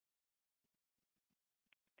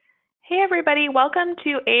Hey everybody, welcome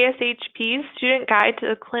to ASHP's Student Guide to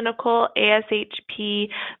the Clinical ASHP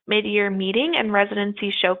Midyear Meeting and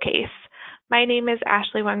Residency Showcase. My name is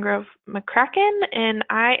Ashley Wengrove McCracken, and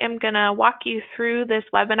I am going to walk you through this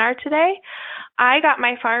webinar today. I got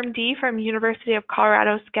my PharmD from University of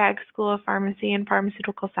Colorado Skaggs School of Pharmacy and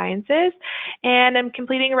Pharmaceutical Sciences, and I'm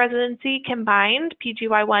completing a residency combined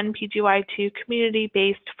PGY1, PGY2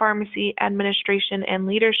 community-based pharmacy administration and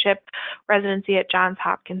leadership residency at Johns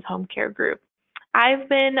Hopkins Home Care Group. I've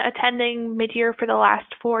been attending midyear for the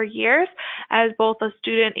last 4 years as both a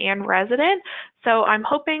student and resident, so I'm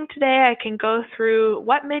hoping today I can go through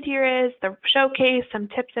what midyear is, the showcase, some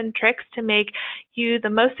tips and tricks to make you the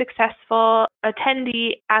most successful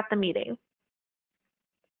attendee at the meeting.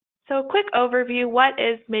 So a quick overview, what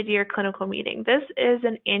is Midyear Clinical Meeting? This is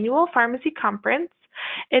an annual pharmacy conference.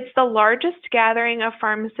 It's the largest gathering of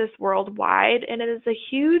pharmacists worldwide, and it is a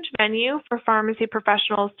huge venue for pharmacy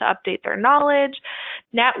professionals to update their knowledge,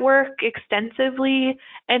 network extensively,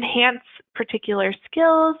 enhance particular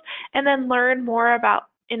skills, and then learn more about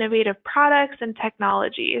innovative products and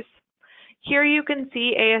technologies. Here you can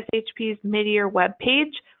see ASHP's Midyear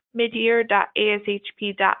webpage,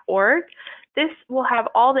 midyear.ashp.org. This will have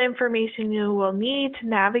all the information you will need to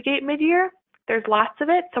navigate midyear. There's lots of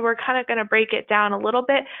it, so we're kind of going to break it down a little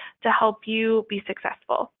bit to help you be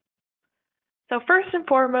successful. So first and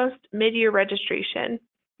foremost, midyear registration.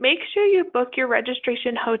 Make sure you book your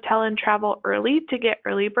registration hotel and travel early to get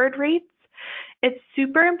early bird rates. It's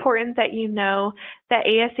super important that you know that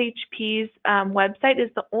ASHP's website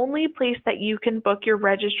is the only place that you can book your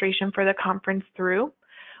registration for the conference through.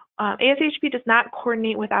 ASHP does not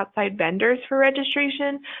coordinate with outside vendors for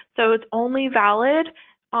registration, so it's only valid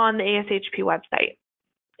on the ASHP website.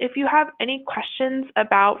 If you have any questions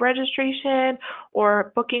about registration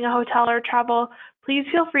or booking a hotel or travel, please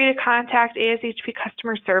feel free to contact ASHP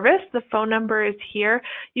customer service. The phone number is here.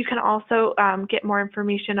 You can also get more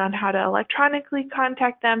information on how to electronically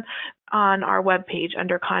contact them on our webpage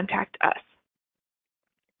under Contact Us.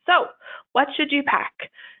 So, what should you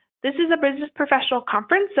pack? This is a business professional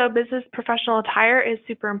conference, so business professional attire is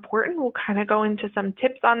super important. We'll kind of go into some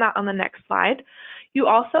tips on that on the next slide. You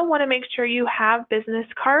also want to make sure you have business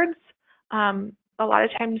cards. A lot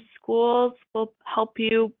of times schools will help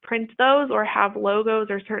you print those or have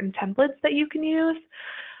logos or certain templates that you can use.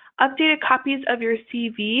 Updated copies of your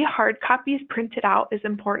CV, hard copies printed out is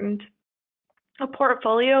important. A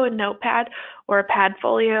portfolio, a notepad, or a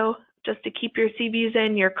padfolio just to keep your CVs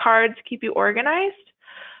in, your cards, keep you organized.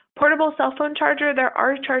 Portable cell phone charger, there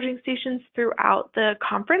are charging stations throughout the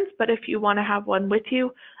conference, but if you want to have one with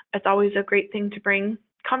you, it's always a great thing to bring.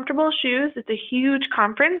 Comfortable shoes, it's a huge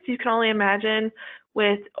conference. You can only imagine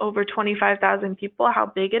with over 25,000 people how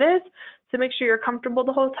big it is, so make sure you're comfortable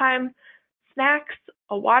the whole time. Snacks,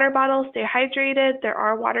 a water bottle, stay hydrated. There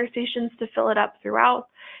are water stations to fill it up throughout.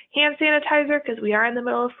 Hand sanitizer, because we are in the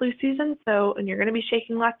middle of flu season, and you're going to be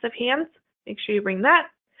shaking lots of hands, make sure you bring that.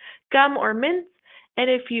 Gum or mints. And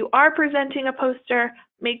if you are presenting a poster,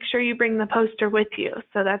 make sure you bring the poster with you.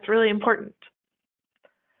 So that's really important.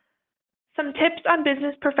 Some tips on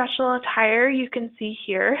business professional attire you can see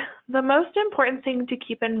here. The most important thing to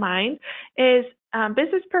keep in mind is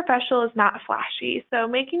business professional is not flashy. So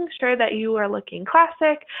making sure that you are looking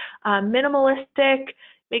classic, minimalistic,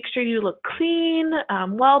 make sure you look clean,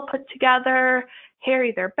 well put together, hair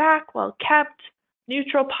either back, well kept,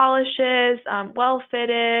 neutral polishes, well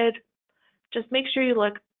fitted. Just make sure you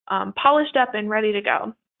look polished up and ready to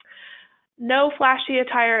go. No flashy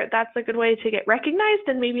attire, that's a good way to get recognized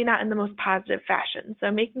and maybe not in the most positive fashion.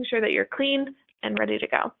 So making sure that you're clean and ready to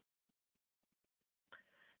go.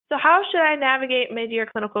 So how should I navigate Midyear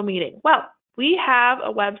Clinical Meeting? Well, we have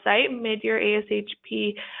a website,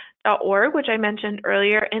 midyearashp.org, which I mentioned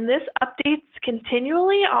earlier, and this updates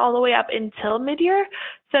continually all the way up until midyear.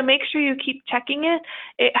 So make sure you keep checking it.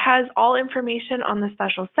 It has all information on the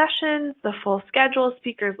special sessions, the full schedule,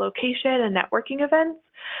 speakers, location, and networking events.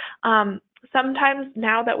 Sometimes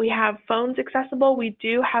now that we have phones accessible, we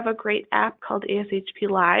do have a great app called ASHP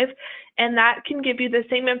Live, and that can give you the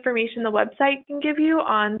same information the website can give you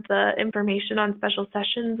on the information on special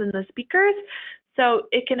sessions and the speakers. So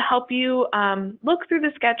it can help you look through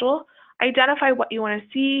the schedule, identify what you want to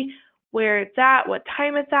see, where it's at, what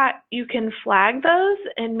time it's at. You can flag those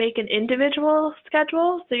and make an individual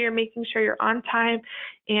schedule, so you're making sure you're on time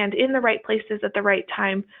and in the right places at the right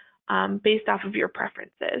time based off of your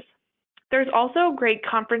preferences. There's also great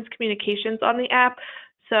conference communications on the app,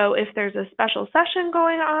 so if there's a special session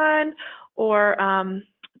going on or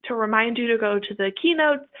to remind you to go to the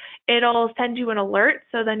keynotes, it'll send you an alert.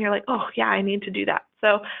 So then you're like, oh yeah, I need to do that.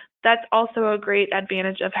 So that's also a great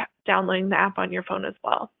advantage of downloading the app on your phone as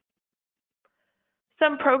well.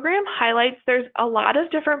 Some program highlights, there's a lot of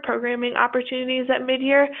different programming opportunities at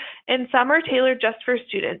Midyear, and some are tailored just for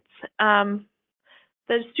students.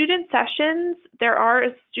 The student sessions, there are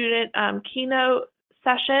a student keynote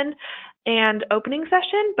session and opening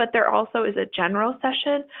session, but there also is a general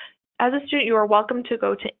session. As a student, you are welcome to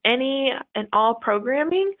go to any and all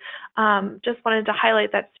programming. Just wanted to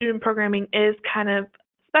highlight that student programming is kind of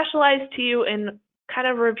specialized to you and kind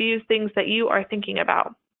of reviews things that you are thinking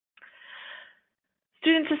about.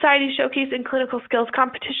 Student Society Showcase and Clinical Skills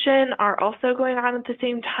Competition are also going on at the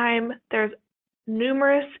same time. There's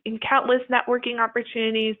numerous and countless networking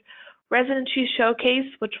opportunities, Residency Showcase,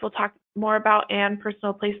 which we'll talk more about, and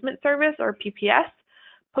Personal Placement Service, or PPS,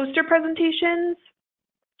 poster presentations,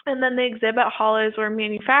 and then the exhibit hall is where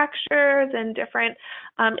manufacturers and different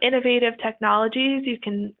innovative technologies you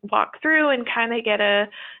can walk through and kind of get a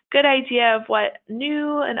good idea of what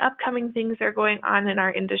new and upcoming things are going on in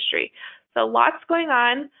our industry. So lots going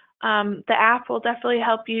on. The app will definitely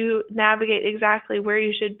help you navigate exactly where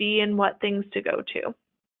you should be and what things to go to.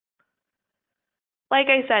 Like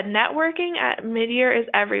I said, networking at Midyear is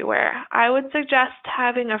everywhere. I would suggest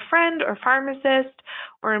having a friend or pharmacist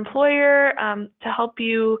or employer to help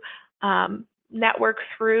you network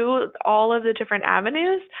through all of the different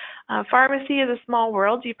avenues. Pharmacy is a small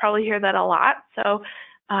world. You probably hear that a lot. So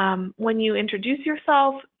when you introduce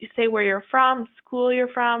yourself, you say where you're from, school you're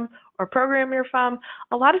from, or program you're from.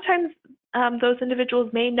 A lot of times those individuals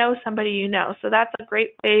may know somebody you know. So that's a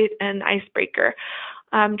great way and icebreaker.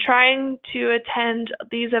 Trying to attend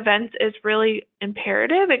these events is really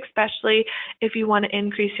imperative, especially if you want to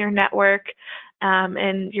increase your network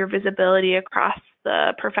and your visibility across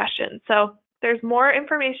the profession. So there's more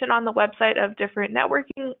information on the website of different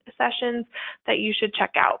networking sessions that you should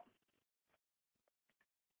check out.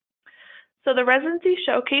 So the Residency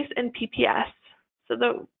Showcase and PPS. So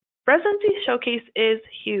the Residency Showcase is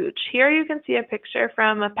huge. Here you can see a picture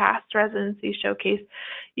from a past Residency Showcase.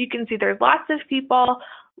 You can see there's lots of people,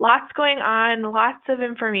 lots going on, lots of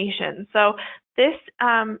information. So this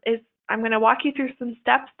I'm going to walk you through some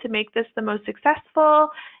steps to make this the most successful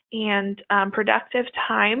and productive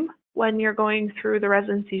time when you're going through the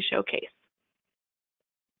Residency Showcase.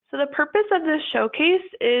 So the purpose of this showcase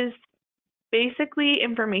is basically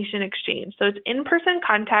information exchange. So it's in-person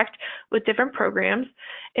contact with different programs.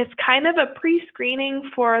 It's kind of a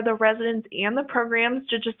pre-screening for the residents and the programs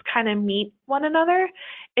to just kind of meet one another.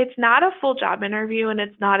 It's not a full job interview and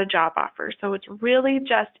it's not a job offer. So it's really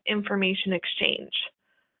just information exchange.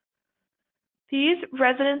 These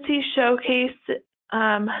Residency Showcase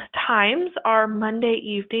times are Monday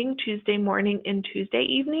evening, Tuesday morning, and Tuesday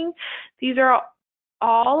evening. These are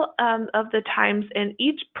all of the times, and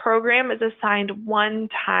each program is assigned one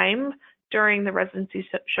time during the Residency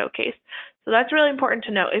Showcase. So that's really important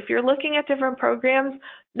to note. If you're looking at different programs,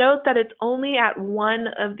 note that it's only at one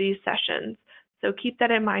of these sessions. So keep that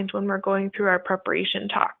in mind when we're going through our preparation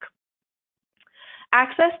talk.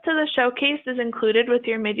 Access to the showcase is included with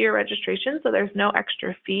your mid-year registration, so there's no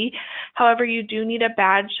extra fee. However, you do need a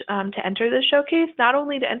badge to enter the showcase, not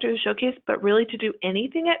only to enter the showcase, but really to do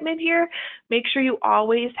anything at mid-year. Make sure you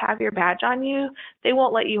always have your badge on you. They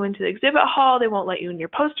won't let you into the exhibit hall. They won't let you in your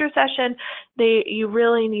poster session. You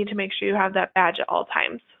really need to make sure you have that badge at all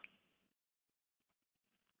times.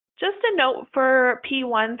 Just a note for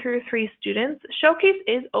P1 through 3 students, Showcase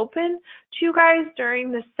is open to you guys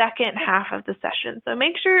during the second half of the session. So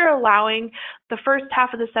make sure you're allowing the first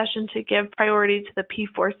half of the session to give priority to the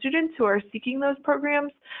P4 students who are seeking those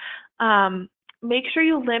programs. Make sure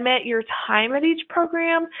you limit your time at each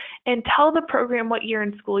program and tell the program what year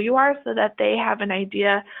in school you are so that they have an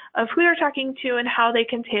idea of who they're talking to and how they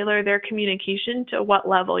can tailor their communication to what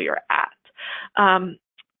level you're at.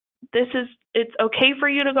 It's okay for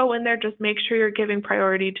you to go in there, just make sure you're giving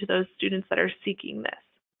priority to those students that are seeking this.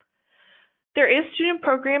 There is student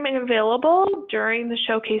programming available during the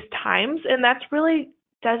showcase times, and that's really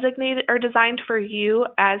designated or designed for you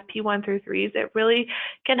as P1 through 3s. It really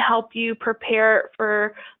can help you prepare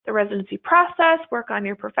for the residency process, work on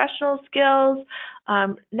your professional skills,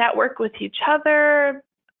 network with each other,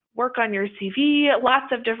 work on your CV,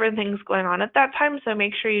 lots of different things going on at that time, so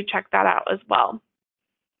make sure you check that out as well.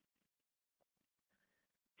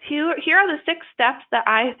 Here are the 6 steps that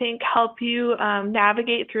I think help you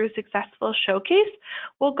navigate through a successful showcase.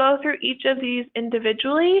 We'll go through each of these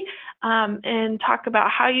individually and talk about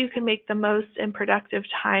how you can make the most and productive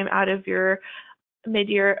time out of your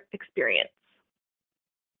mid-year experience.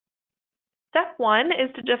 Step 1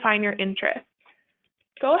 is to define your interests.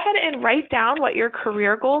 Go ahead and write down what your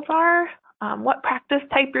career goals are, what practice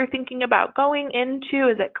type you're thinking about going into.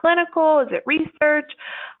 Is it clinical? Is it research?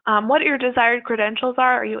 What your desired credentials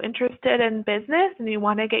are. Are you interested in business and you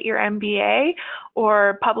want to get your MBA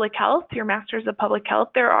or public health, your Master's of Public Health?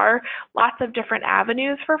 There are lots of different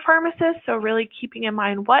avenues for pharmacists, so really keeping in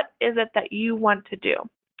mind what is it that you want to do.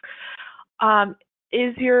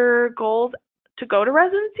 Is your goal to go to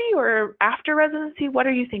residency or after residency? What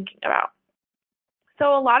are you thinking about?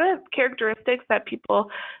 So a lot of characteristics that people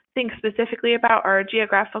think specifically about are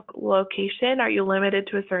geographic location. Are you limited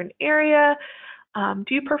to a certain area?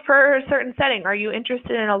 Do you prefer a certain setting? Are you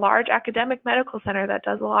interested in a large academic medical center that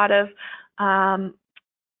does a lot of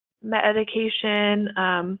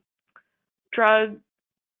medication, drug,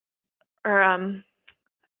 or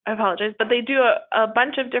I apologize, but they do a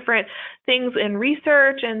bunch of different things in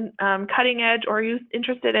research and cutting edge, or are you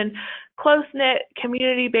interested in close-knit,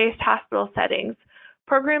 community-based hospital settings?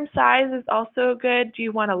 Program size is also good. Do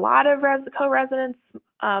you want a lot of co-residents,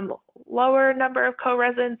 lower number of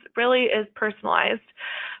co-residents? Really is personalized.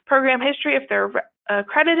 Program history, if they're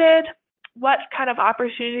accredited, what kind of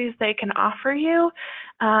opportunities they can offer you,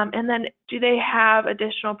 and then do they have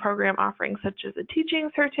additional program offerings such as a teaching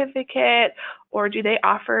certificate, or do they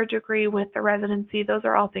offer a degree with the residency? Those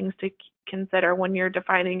are all things to consider when you're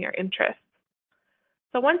defining your interests.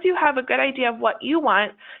 So once you have a good idea of what you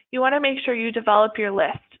want to make sure you develop your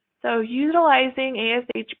list. So utilizing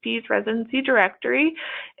ASHP's residency directory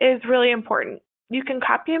is really important. You can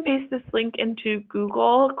copy and paste this link into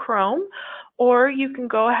Google Chrome, or you can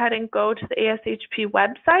go ahead and go to the ASHP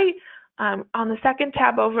website. On the second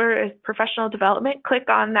tab over is professional development. Click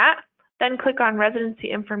on that, then click on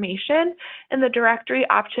residency information, and the directory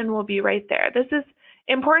option will be right there. This is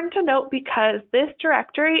important to note because this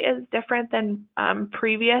directory is different than the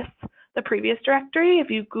previous directory. If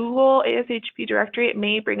you Google ASHP directory, it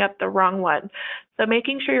may bring up the wrong one. So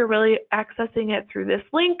making sure you're really accessing it through this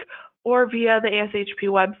link or via the ASHP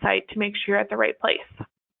website to make sure you're at the right place.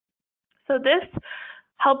 So this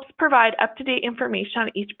helps provide up-to-date information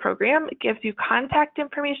on each program. It gives you contact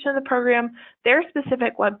information of the program, their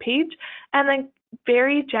specific web page, and then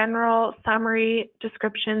very general summary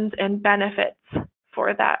descriptions and benefits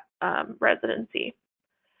for that residency.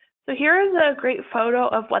 So here is a great photo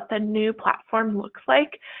of what the new platform looks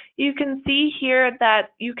like. You can see here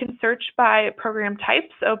that you can search by program type,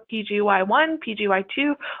 so PGY1,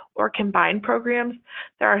 PGY2, or combined programs.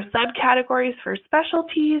 There are subcategories for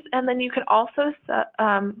specialties, and then you can also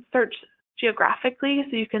search geographically,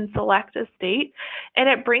 so you can select a state, and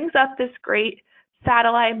it brings up this great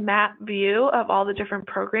satellite map view of all the different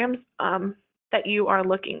programs that you are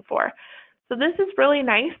looking for. So this is really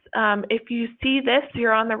nice. If you see this,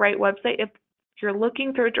 you're on the right website. If you're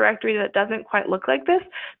looking through a directory that doesn't quite look like this,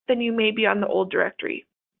 then you may be on the old directory.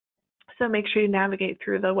 So make sure you navigate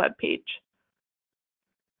through the web page.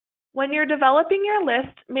 When you're developing your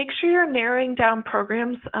list, make sure you're narrowing down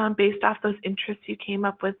programs based off those interests you came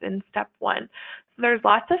up with in step 1. So there's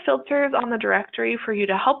lots of filters on the directory for you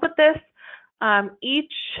to help with this.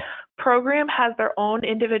 Each program has their own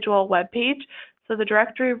individual web page. So the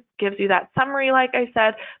directory gives you that summary, like I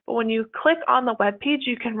said, but when you click on the web page,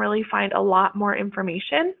 you can really find a lot more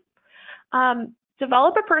information.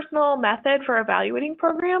 Develop a personal method for evaluating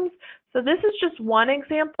programs. So this is just one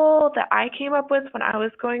example that I came up with when I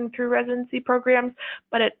was going through residency programs,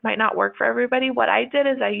 but it might not work for everybody. What I did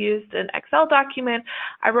is I used an Excel document.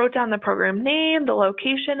 I wrote down the program name, the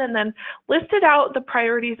location, and then listed out the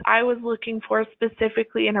priorities I was looking for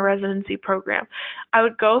specifically in a residency program. I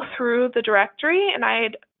would go through the directory and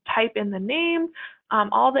I'd type in the name,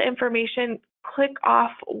 all the information, click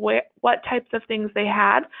off what types of things they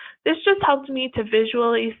had. This just helped me to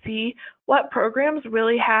visually see what programs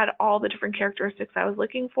really had all the different characteristics I was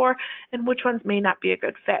looking for and which ones may not be a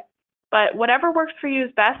good fit. But whatever works for you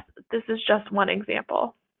is best. This is just one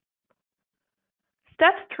example.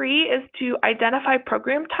 Step 3 is to identify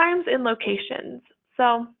program times and locations.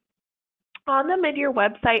 So on the Midyear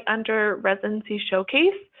website under Residency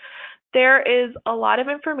Showcase, there is a lot of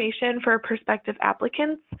information for prospective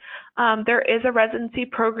applicants. There is a residency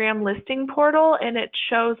program listing portal, and it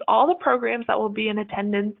shows all the programs that will be in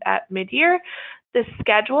attendance at midyear. The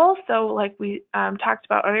schedule, so like we talked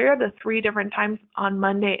about earlier, the 3 different times on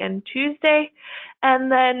Monday and Tuesday.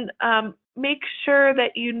 And then make sure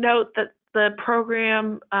that you note that the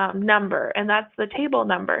program number, and that's the table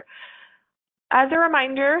number. As a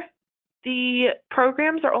reminder, the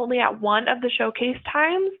programs are only at one of the showcase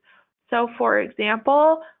times. So for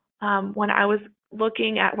example, when I was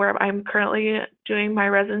looking at where I'm currently doing my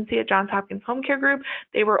residency at Johns Hopkins Home Care Group,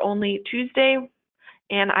 they were only Tuesday,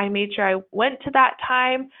 and I made sure I went to that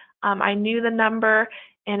time. I knew the number,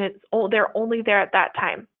 and they're only there at that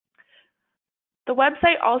time. The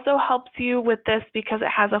website also helps you with this because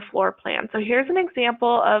it has a floor plan. So here's an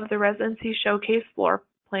example of the Residency Showcase floor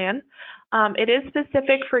plan. It is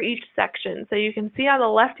specific for each section. So you can see on the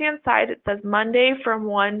left-hand side, it says Monday from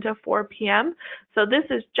 1 to 4 p.m. So this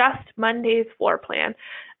is just Monday's floor plan.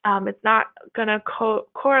 It's not going to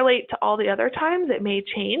correlate to all the other times. It may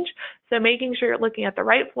change. So making sure you're looking at the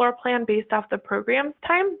right floor plan based off the program's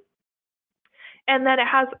time. And then it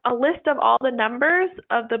has a list of all the numbers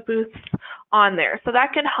of the booths on there. So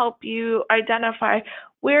that can help you identify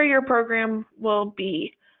where your program will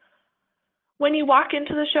be. When you walk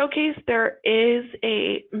into the showcase, there is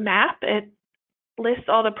a map. It lists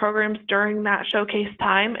all the programs during that showcase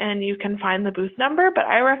time, and you can find the booth number, but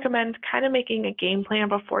I recommend kind of making a game plan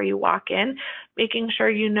before you walk in, making sure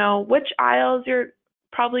you know which aisles you're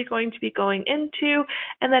probably going to be going into,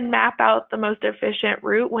 and then map out the most efficient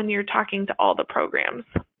route when you're talking to all the programs.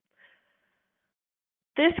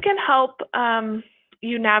 This can help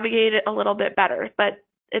you navigate it a little bit better, but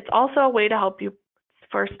it's also a way to help you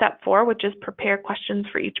for step 4, which is prepare questions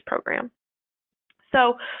for each program.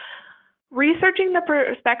 So researching the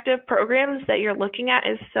prospective programs that you're looking at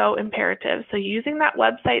is so imperative. So using that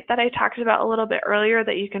website that I talked about a little bit earlier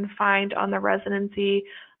that you can find on the residency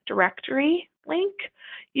directory link,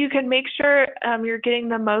 you can make sure you're getting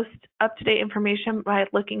the most up-to-date information by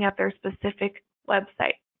looking at their specific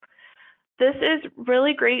website. This is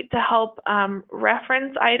really great to help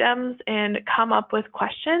reference items and come up with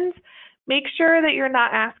questions. Make sure that you're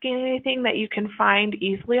not asking anything that you can find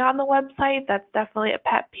easily on the website. That's definitely a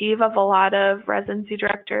pet peeve of a lot of residency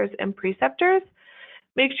directors and preceptors.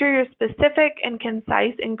 Make sure you're specific and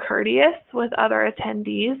concise and courteous with other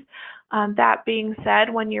attendees. That being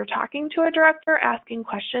said, when you're talking to a director, asking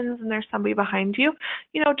questions, and there's somebody behind you,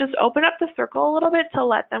 just open up the circle a little bit to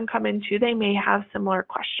let them come in too. They may have similar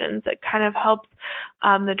questions. It kind of helps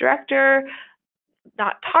the director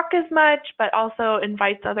not talk as much, but also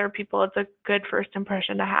invites other people. It's a good first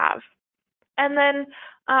impression to have. And then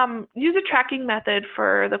use a tracking method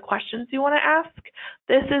for the questions you want to ask.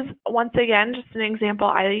 This is, once again, just an example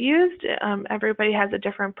I used. Everybody has a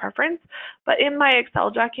different preference. But in my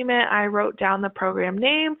Excel document, I wrote down the program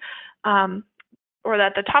name, or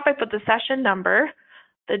at the top I put the session number,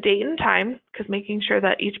 the date and time, because making sure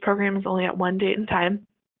that each program is only at one date and time,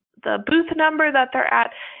 the booth number that they're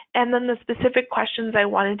at, and then the specific questions I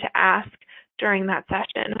wanted to ask during that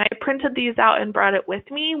session. I printed these out and brought it with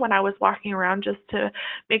me when I was walking around just to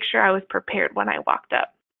make sure I was prepared when I walked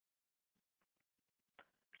up.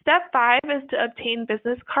 Step 5 is to obtain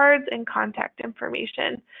business cards and contact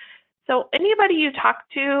information. So anybody you talk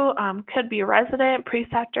to could be a resident,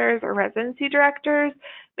 preceptors, or residency directors.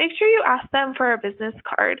 Make sure you ask them for a business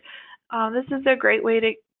card. This is a great way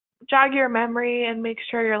to jog your memory and make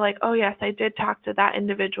sure you're like, oh yes, I did talk to that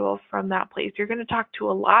individual from that place. You're going to talk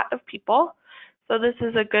to a lot of people, so this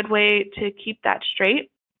is a good way to keep that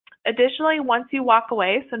straight. Additionally, once you walk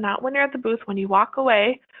away, so not when you're at the booth, when you walk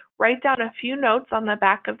away, write down a few notes on the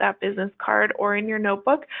back of that business card or in your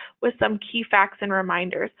notebook with some key facts and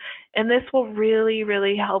reminders. And this will really,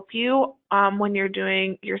 really help you when you're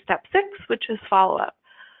doing your step 6, which is follow-up.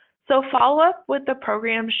 So follow-up with the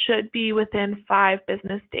program should be within 5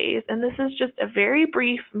 business days. And this is just a very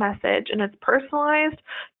brief message, and it's personalized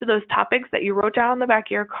to those topics that you wrote down on the back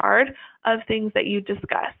of your card of things that you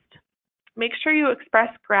discussed. Make sure you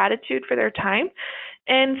express gratitude for their time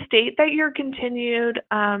and state that you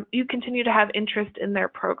continue to have interest in their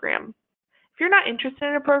program. If you're not interested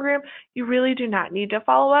in a program, you really do not need to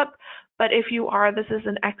follow up. But if you are, this is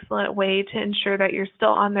an excellent way to ensure that you're still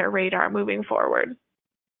on their radar moving forward.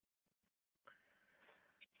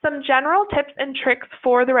 Some general tips and tricks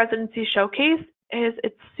for the Residency Showcase is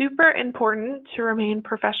it's super important to remain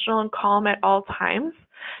professional and calm at all times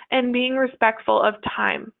and being respectful of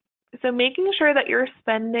time. So making sure that you're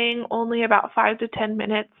spending only about 5 to 10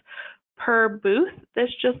 minutes per booth. This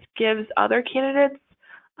just gives other candidates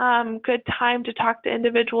good time to talk to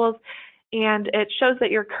individuals, and it shows that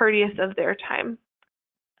you're courteous of their time.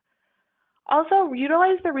 Also,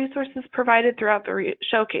 utilize the resources provided throughout the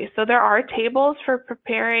showcase. So there are tables for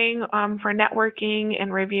preparing for networking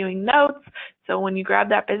and reviewing notes. So when you grab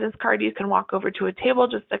that business card, you can walk over to a table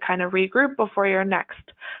just to kind of regroup before your next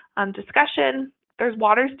discussion. There's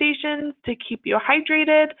water stations to keep you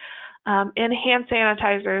hydrated, and hand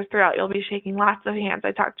sanitizers throughout. You'll be shaking lots of hands.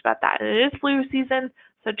 I talked about that. And it is flu season,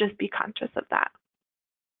 so just be conscious of that.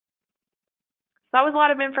 that was a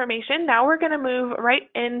lot of information. Now we're going to move right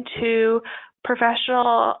into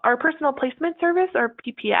professional or personal placement service, or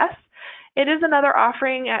PPS. It is another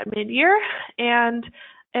offering at midyear, and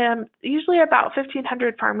usually about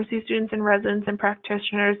 1,500 pharmacy students and residents and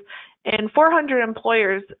practitioners and 400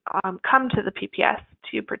 employers come to the PPS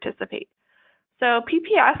to participate. So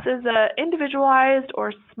PPS is an individualized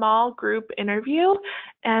or small group interview,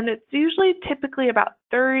 and it's usually typically about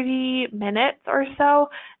 30 minutes or so.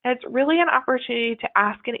 And it's really an opportunity to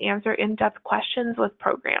ask and answer in-depth questions with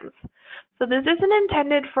programs. So this isn't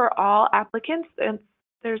intended for all applicants.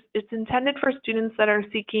 It's intended for students that are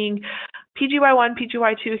seeking PGY1,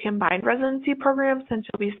 PGY2 combined residency programs, since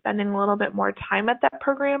you'll be spending a little bit more time at that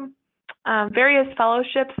program. Various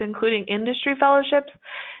fellowships, including industry fellowships,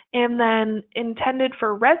 and then intended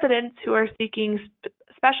for residents who are seeking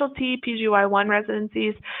specialty PGY1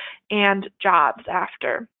 residencies and jobs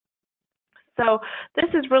after. So this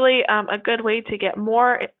is really a good way to get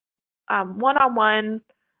more one-on-one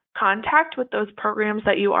contact with those programs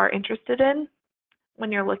that you are interested in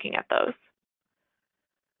when you're looking at those.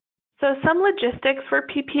 So some logistics for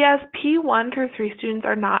PPS: P1 through 3 students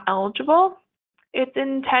are not eligible. It's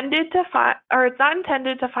intended to it's not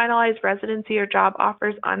intended to finalize residency or job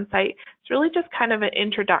offers on site. It's really just kind of an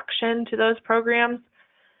introduction to those programs.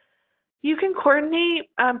 You can coordinate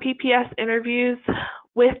PPS interviews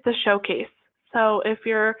with the showcase. So if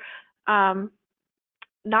you're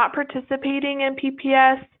not participating in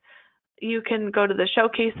PPS, you can go to the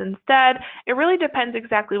showcase instead. It really depends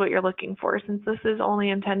exactly what you're looking for, since this is only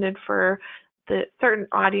intended for the certain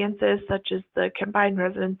audiences, such as the combined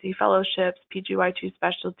residency fellowships, PGY2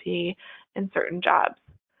 specialty, and certain jobs.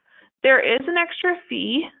 There is an extra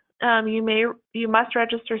fee. You must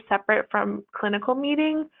register separate from clinical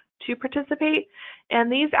meeting to participate,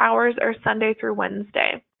 and these hours are Sunday through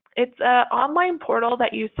Wednesday. It's an online portal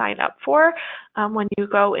that you sign up for when you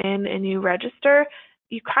go in and you register.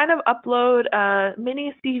 You kind of upload a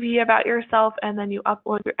mini CV about yourself, and then you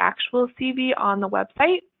upload your actual CV on the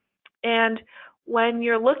website. And when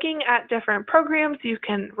you're looking at different programs, you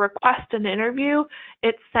can request an interview.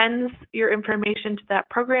 It sends your information to that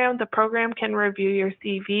program. The program can review your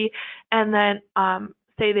CV and then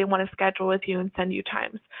say they want to schedule with you and send you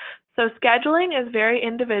times. So scheduling is very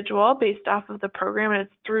individual based off of the program, and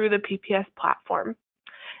it's through the PPS platform.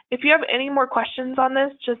 If you have any more questions on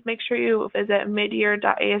this, just make sure you visit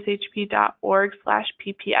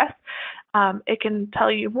midyear.ashp.org/PPS. It can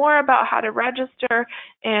tell you more about how to register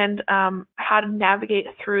and how to navigate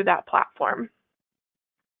through that platform.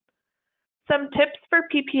 Some tips for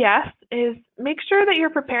PPS is make sure that you're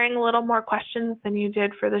preparing a little more questions than you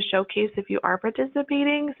did for the showcase if you are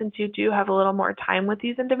participating, since you do have a little more time with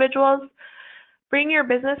these individuals. Bring your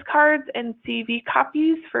business cards and CV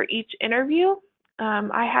copies for each interview.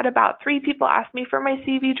 I had about 3 people ask me for my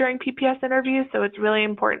CV during PPS interviews, so it's really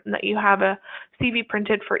important that you have a CV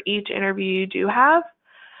printed for each interview you do have.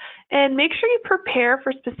 And make sure you prepare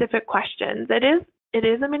for specific questions. It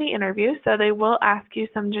is a mini interview, so they will ask you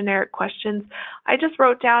some generic questions. I just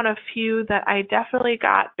wrote down a few that I definitely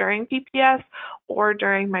got during PPS or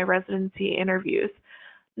during my residency interviews.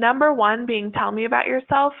 Number 1 being, tell me about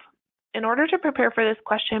yourself. In order to prepare for this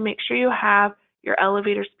question, make sure you have your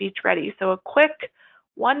elevator speech ready. So a quick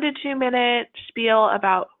 1 to 2 minute spiel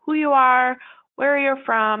about who you are, where you're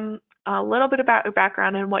from, a little bit about your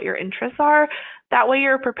background and what your interests are. That way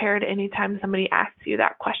you're prepared anytime somebody asks you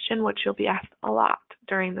that question, which you'll be asked a lot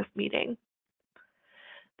during this meeting.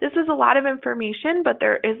 This is a lot of information, but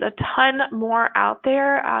there is a ton more out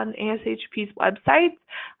there on ASHP's website.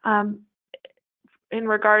 In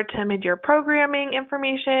regard to midyear programming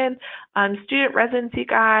information, student residency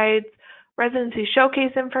guides, Residency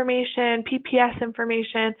Showcase information, PPS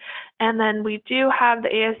information, and then we do have the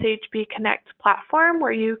ASHP Connect platform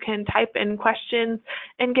where you can type in questions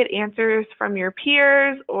and get answers from your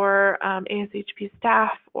peers or ASHP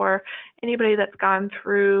staff or anybody that's gone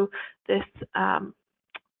through this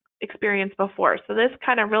experience before. So this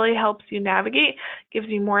kind of really helps you navigate, gives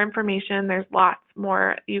you more information. There's lots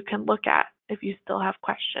more you can look at if you still have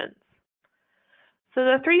questions. So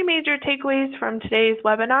the 3 major takeaways from today's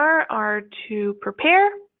webinar are to prepare,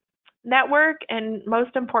 network, and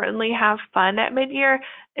most importantly, have fun at midyear.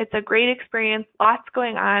 It's a great experience, lots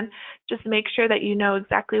going on. Just make sure that you know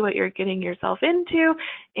exactly what you're getting yourself into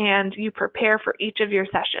and you prepare for each of your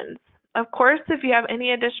sessions. Of course, if you have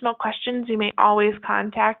any additional questions, you may always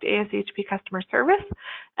contact ASHP Customer Service,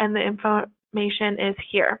 and the information is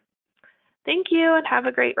here. Thank you and have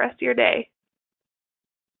a great rest of your day.